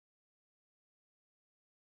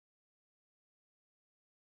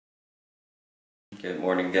Good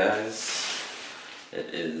morning, guys.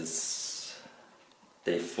 It is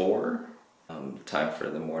day 4. Time for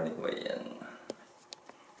the morning weigh-in.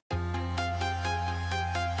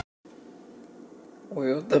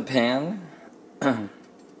 Oiled the pan.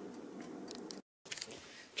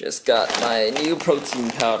 Just got my new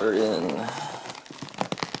protein powder in.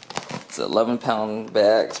 It's an 11-pound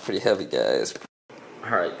bag. It's pretty heavy, guys.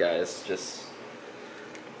 Alright, guys, just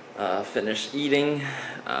finished eating.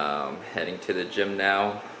 Heading to the gym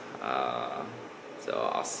now.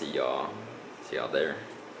 So I'll see y'all there.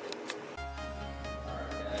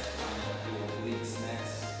 Alright, guys, I'm gonna do obliques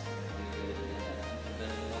next.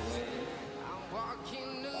 I'm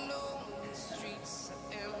walking alone, the streets are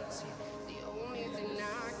empty. The only thing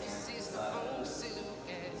I can see is my own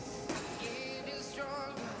silhouette. Getting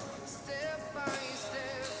stronger, step by step.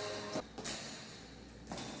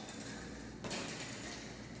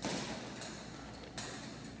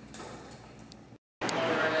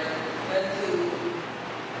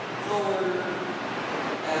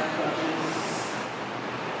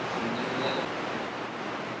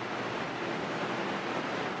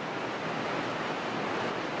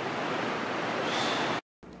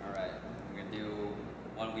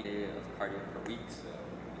 Day of cardio per week, so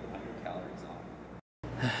 100 calories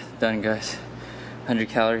on. Done, guys. 100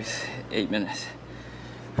 calories, 8 minutes.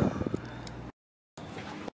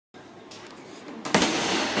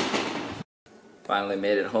 Finally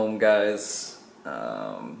made it home, guys.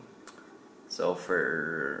 So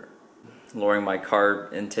for lowering my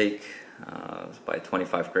carb intake by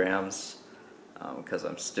 25 grams, because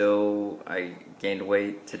I gained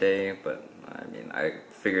weight today, but I mean, I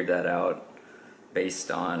figured that out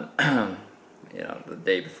based on the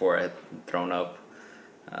day before I had thrown up,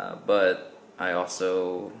 but I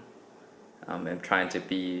also am trying to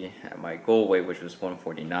be at my goal weight, which was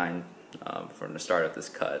 149 from the start of this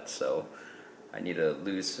cut. So I need to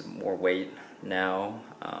lose more weight now.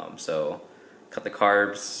 So cut the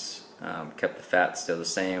carbs, kept the fat still the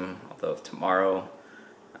same, although if tomorrow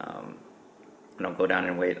I don't go down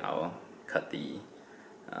in weight, I'll cut the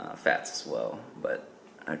fats as well. But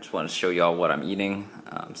I just want to show y'all what I'm eating.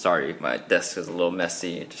 Sorry, my desk is a little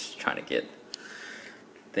messy. Just trying to get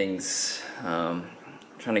things,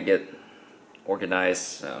 trying to get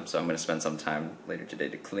organized. So I'm going to spend some time later today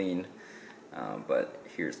to clean. But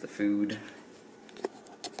here's the food.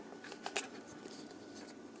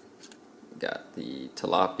 Got the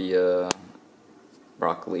tilapia,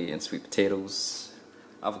 broccoli, and sweet potatoes,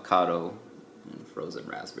 avocado, and frozen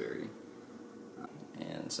raspberry.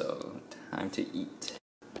 And so, time to eat.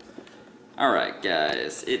 Alright,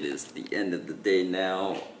 guys, it is the end of the day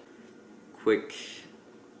now. Quick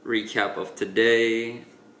recap of today.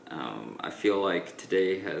 I feel like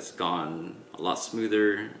today has gone a lot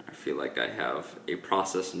smoother. I feel like I have a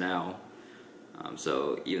process now.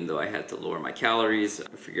 So even though I had to lower my calories,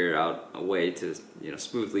 I figured out a way to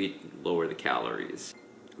smoothly lower the calories.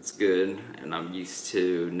 It's good, and I'm used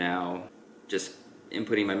to now just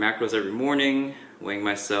inputting my macros every morning, weighing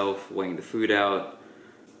myself, weighing the food out.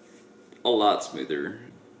 A lot smoother.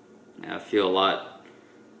 I feel a lot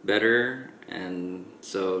better, and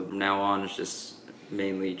so from now on it's just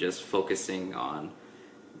mainly just focusing on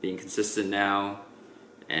being consistent now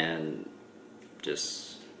and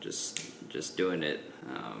just doing it.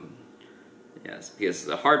 Yes, because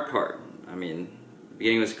the hard part, I mean, the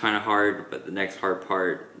beginning was kind of hard, but the next hard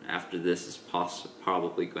part after this is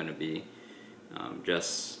probably going to be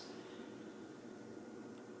just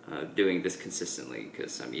doing this consistently,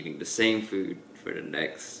 because I'm eating the same food for the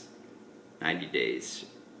next 90 days.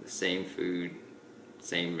 The same food,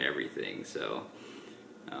 same everything. So,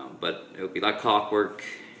 but it'll be like clockwork.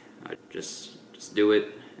 I just do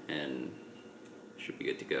it and should be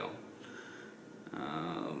good to go.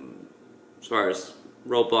 As far as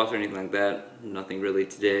roadblocks or anything like that, nothing really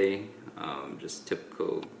today. Just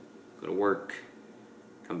typical, go to work,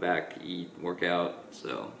 come back, eat, work out.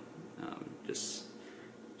 So just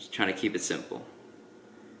trying to keep it simple.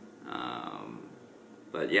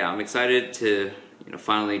 But yeah, I'm excited to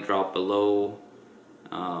finally drop below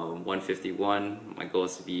 151. My goal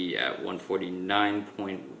is to be at below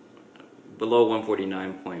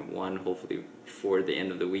 149.1, hopefully before the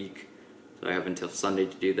end of the week. So I have until Sunday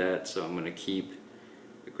to do that. So I'm going to keep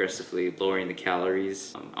aggressively lowering the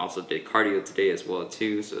calories. I also did cardio today as well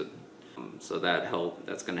too. So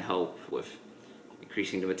that's going to help with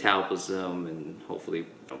increasing the metabolism and hopefully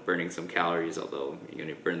burning some calories, although you're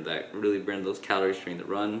going to really burn those calories during the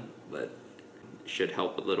run, but it should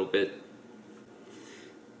help a little bit.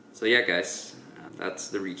 So yeah, guys, that's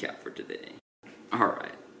the recap for today.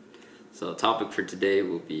 Alright, So the topic for today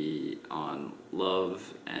will be on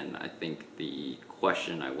love, and I think the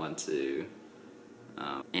question I want to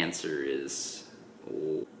answer is,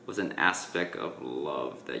 what's an aspect of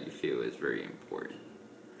love that you feel is very important?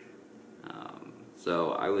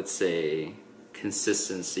 So I would say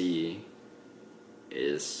consistency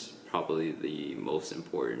is probably the most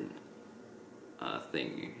important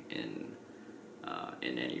thing in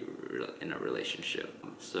a relationship.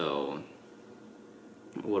 So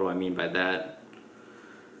what do I mean by that?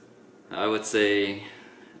 I would say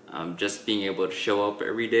just being able to show up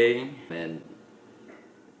every day and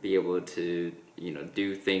be able to,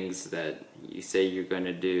 do things that you say you're going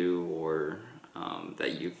to do, or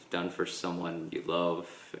that you've done for someone you love,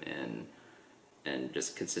 and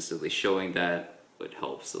just consistently showing that would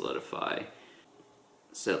help solidify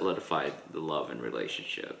the love and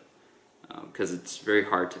relationship. Because it's very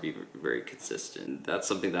hard to be very consistent. That's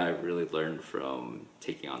something that I really learned from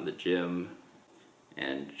taking on the gym,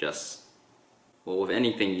 and just, with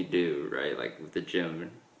anything you do, right? Like with the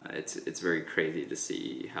gym, it's very crazy to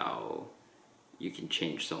see how you can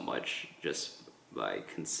change so much just by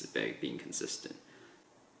being consistent.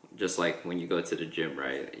 Just like when you go to the gym,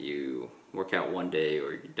 right? You work out one day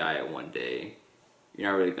or you diet one day, you're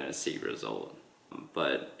not really going to see result.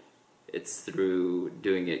 But it's through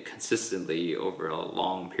doing it consistently over a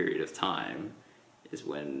long period of time is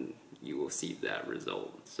when you will see that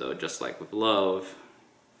result. So just like with love,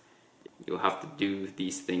 you'll have to do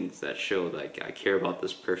these things that show like I care about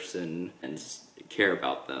this person and care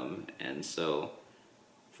about them. And so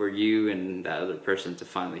for you and that other person to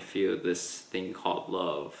finally feel this thing called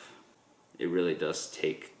love, it really does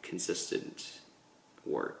take consistent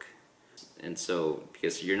work. And so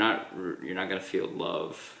because you're not gonna feel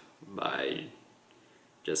love by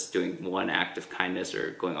just doing one act of kindness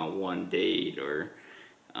or going on one date, or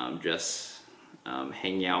just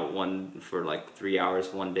hanging out for like 3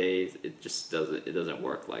 hours one day. It just doesn't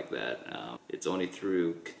work like that. It's only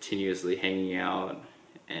through continuously hanging out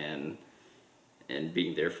and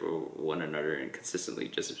being there for one another, and consistently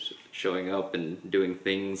just showing up and doing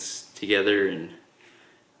things together, and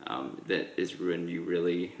that is when you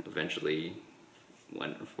really eventually,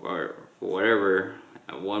 for whatever,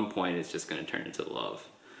 at one point it's just going to turn into love.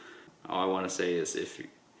 All I want to say is, if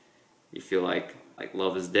you feel like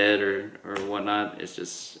love is dead or whatnot, it's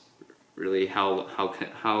just really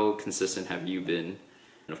how consistent have you been?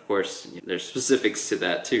 And of course, there's specifics to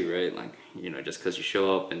that too, right? Like, just because you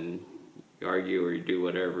show up and you argue or you do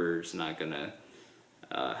whatever, it's not gonna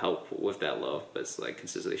help with that love. But it's like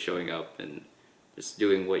consistently showing up and just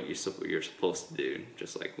doing what you're supposed to do.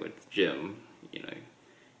 Just like with gym, you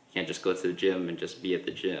can't just go to the gym and just be at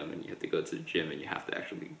the gym, and you have to go to the gym and you have to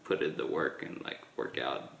actually put in the work and like work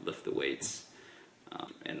out, lift the weights,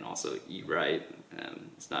 and also eat right.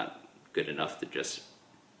 It's not good enough to just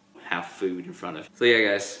have food in front of you. So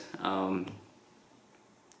yeah, guys,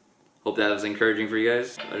 hope that was encouraging for you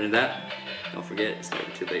guys. Other than that, don't forget, it's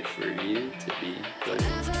never too late for you to be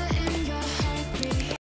good.